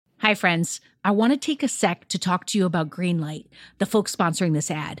Hi, friends. I want to take a sec to talk to you about Greenlight, the folks sponsoring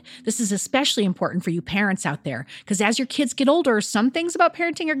this ad. This is especially important for you parents out there, because as your kids get older, some things about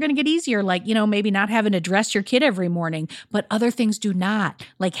parenting are going to get easier, like, maybe not having to dress your kid every morning, but other things do not,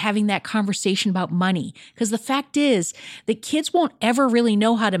 like having that conversation about money. Because the fact is that kids won't ever really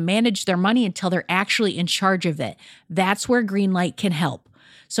know how to manage their money until they're actually in charge of it. That's where Greenlight can help.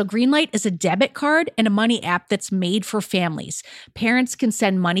 So Greenlight is a debit card and a money app that's made for families. Parents can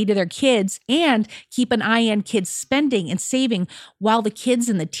send money to their kids and keep an eye on kids' spending and saving, while the kids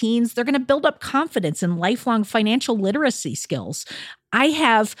and the teens, they're going to build up confidence and lifelong financial literacy skills. I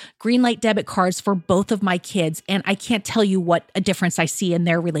have Greenlight debit cards for both of my kids, and I can't tell you what a difference I see in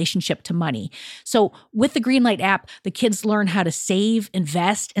their relationship to money. So with the Greenlight app, the kids learn how to save,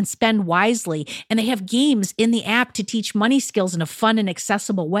 invest, and spend wisely, and they have games in the app to teach money skills in a fun and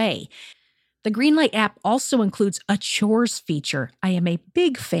accessible way. The Greenlight app also includes a chores feature. I am a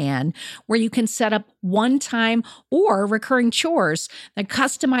big fan, where you can set up one-time or recurring chores that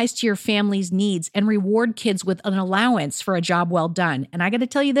customize to your family's needs and reward kids with an allowance for a job well done. And I got to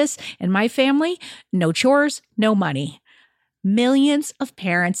tell you this, in my family, no chores, no money. Millions of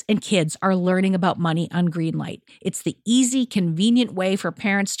parents and kids are learning about money on Greenlight. It's the easy, convenient way for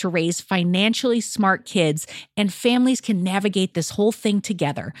parents to raise financially smart kids, and families can navigate this whole thing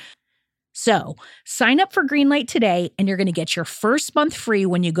together. So sign up for Greenlight today, and you're going to get your first month free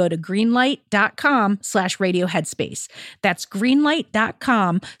when you go to greenlight.com/radioheadspace. That's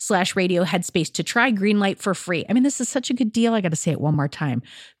greenlight.com/radioheadspace to try Greenlight for free. I mean, this is such a good deal. I got to say it one more time.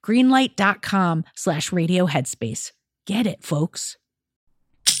 Greenlight.com/radioheadspace. Get it, folks.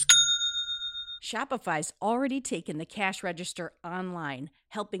 Shopify's already taken the cash register online,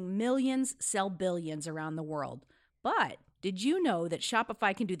 helping millions sell billions around the world. But did you know that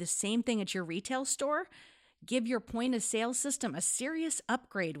Shopify can do the same thing at your retail store? Give your point of sale system a serious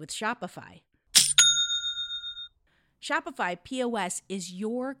upgrade with Shopify. Shopify POS is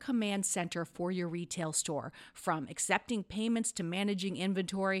your command center for your retail store. From accepting payments to managing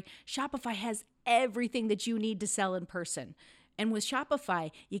inventory, Shopify has everything that you need to sell in person. And with Shopify,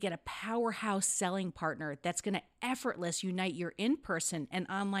 you get a powerhouse selling partner that's going to effortlessly unite your in-person and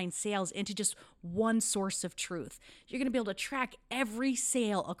online sales into just one source of truth. You're going to be able to track every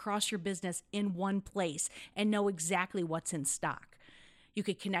sale across your business in one place and know exactly what's in stock. You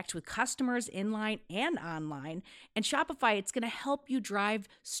could connect with customers inline and online. And Shopify, it's going to help you drive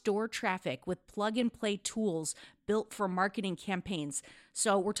store traffic with plug-and-play tools built for marketing campaigns.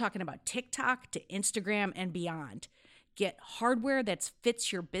 So we're talking about TikTok to Instagram and beyond. Get hardware that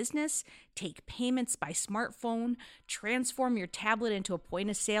fits your business, take payments by smartphone, transform your tablet into a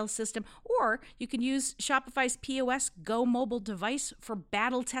point-of-sale system, or you can use Shopify's POS Go mobile device for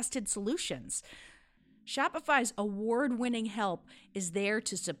battle-tested solutions. Shopify's award-winning help is there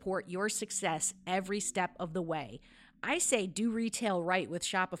to support your success every step of the way. I say do retail right with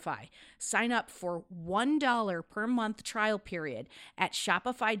Shopify. Sign up for $1 per month trial period at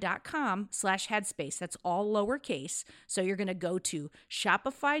shopify.com/headspace. That's all lowercase. So you're going to go to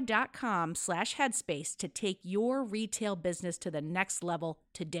shopify.com/headspace to take your retail business to the next level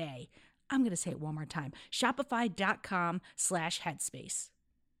today. I'm going to say it one more time. Shopify.com/headspace.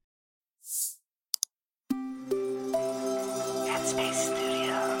 Headspace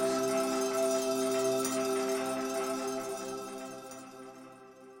Studios.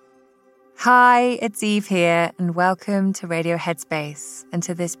 Hi, it's Eve here, and welcome to Radio Headspace and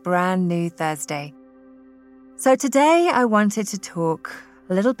to this brand new Thursday. So today I wanted to talk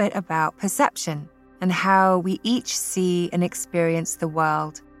a little bit about perception and how we each see and experience the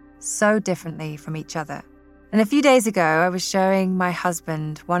world so differently from each other. And a few days ago, I was showing my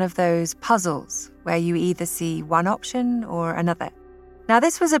husband one of those puzzles where you either see one option or another. Now,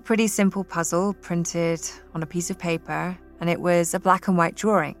 this was a pretty simple puzzle printed on a piece of paper, and it was a black and white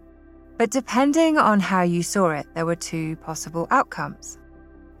drawing. But depending on how you saw it, there were two possible outcomes.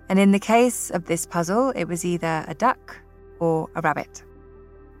 And in the case of this puzzle, it was either a duck or a rabbit.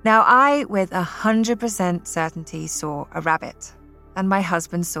 Now, I, with 100% certainty, saw a rabbit, and my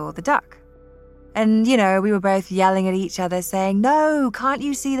husband saw the duck. And, we were both yelling at each other saying, "No, can't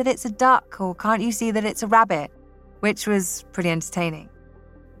you see that it's a duck? Or can't you see that it's a rabbit?" Which was pretty entertaining.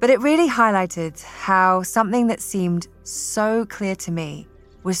 But it really highlighted how something that seemed so clear to me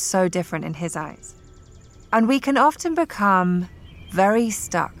was so different in his eyes. And we can often become very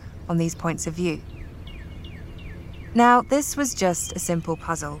stuck on these points of view. Now, this was just a simple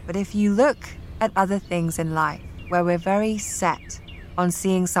puzzle, but if you look at other things in life where we're very set on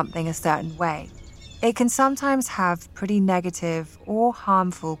seeing something a certain way, it can sometimes have pretty negative or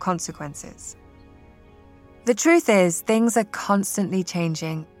harmful consequences. The truth is, things are constantly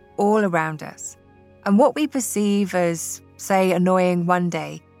changing all around us. And what we perceive as, say, annoying one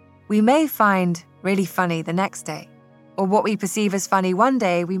day, we may find really funny the next day. Or what we perceive as funny one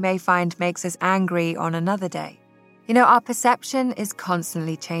day, we may find makes us angry on another day. Our perception is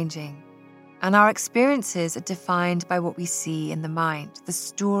constantly changing. And our experiences are defined by what we see in the mind, the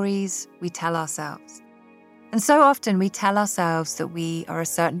stories we tell ourselves. And so often we tell ourselves that we are a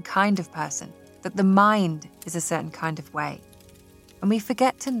certain kind of person, that the mind is a certain kind of way. And we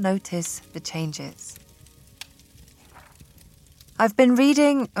forget to notice the changes. I've been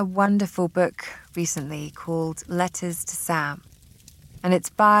reading a wonderful book recently called Letters to Sam. And it's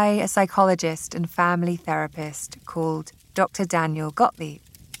by a psychologist and family therapist called Dr. Daniel Gottlieb.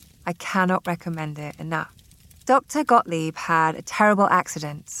 I cannot recommend it enough. Dr. Gottlieb had a terrible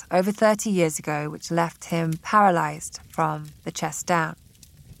accident over 30 years ago which left him paralyzed from the chest down.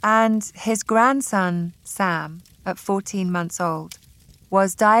 And his grandson, Sam, at 14 months old,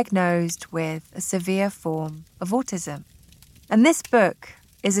 was diagnosed with a severe form of autism. And this book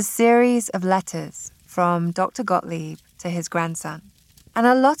is a series of letters from Dr. Gottlieb to his grandson. And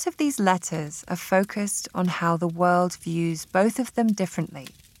a lot of these letters are focused on how the world views both of them differently,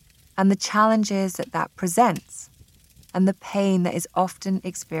 and the challenges that presents, and the pain that is often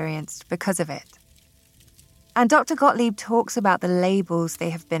experienced because of it. And Dr. Gottlieb talks about the labels they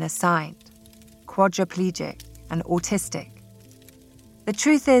have been assigned: quadriplegic and autistic. The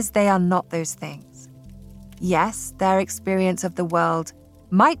truth is they are not those things. Yes, their experience of the world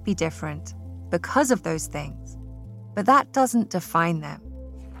might be different because of those things, but that doesn't define them.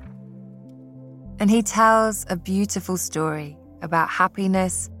 And he tells a beautiful story about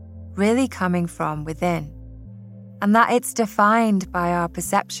happiness really coming from within, and that it's defined by our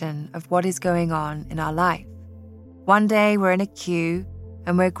perception of what is going on in our life. One day we're in a queue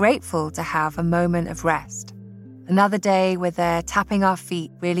and we're grateful to have a moment of rest. Another day we're there tapping our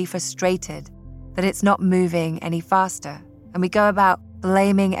feet, really frustrated that it's not moving any faster, and we go about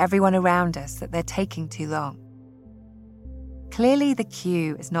blaming everyone around us that they're taking too long. Clearly the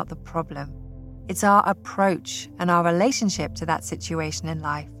queue is not the problem. It's our approach and our relationship to that situation in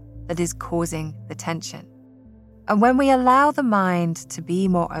life that is causing the tension. And when we allow the mind to be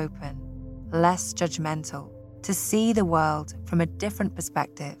more open, less judgmental, to see the world from a different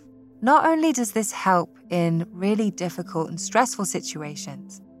perspective, not only does this help in really difficult and stressful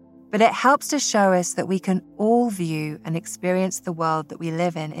situations, but it helps to show us that we can all view and experience the world that we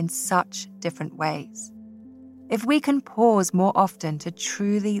live in such different ways. If we can pause more often to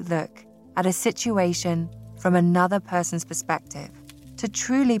truly look at a situation from another person's perspective, to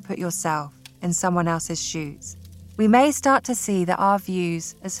truly put yourself in someone else's shoes, we may start to see that our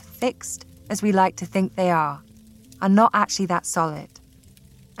views, as fixed as we like to think they are not actually that solid.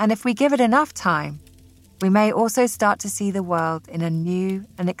 And if we give it enough time, we may also start to see the world in a new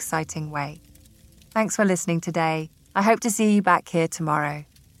and exciting way. Thanks for listening today. I hope to see you back here tomorrow.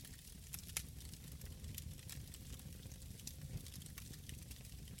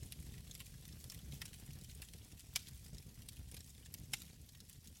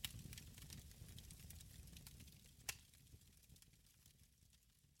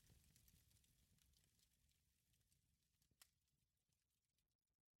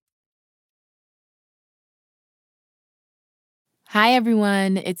 Hi,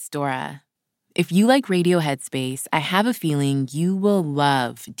 everyone. It's Dora. If you like Radio Headspace, I have a feeling you will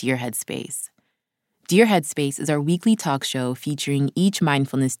love Dear Headspace. Dear Headspace is our weekly talk show featuring each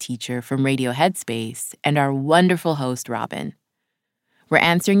mindfulness teacher from Radio Headspace and our wonderful host, Robin. We're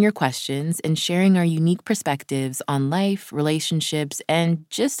answering your questions and sharing our unique perspectives on life, relationships, and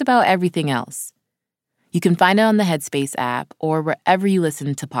just about everything else. You can find it on the Headspace app or wherever you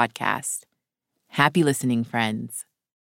listen to podcasts. Happy listening, friends.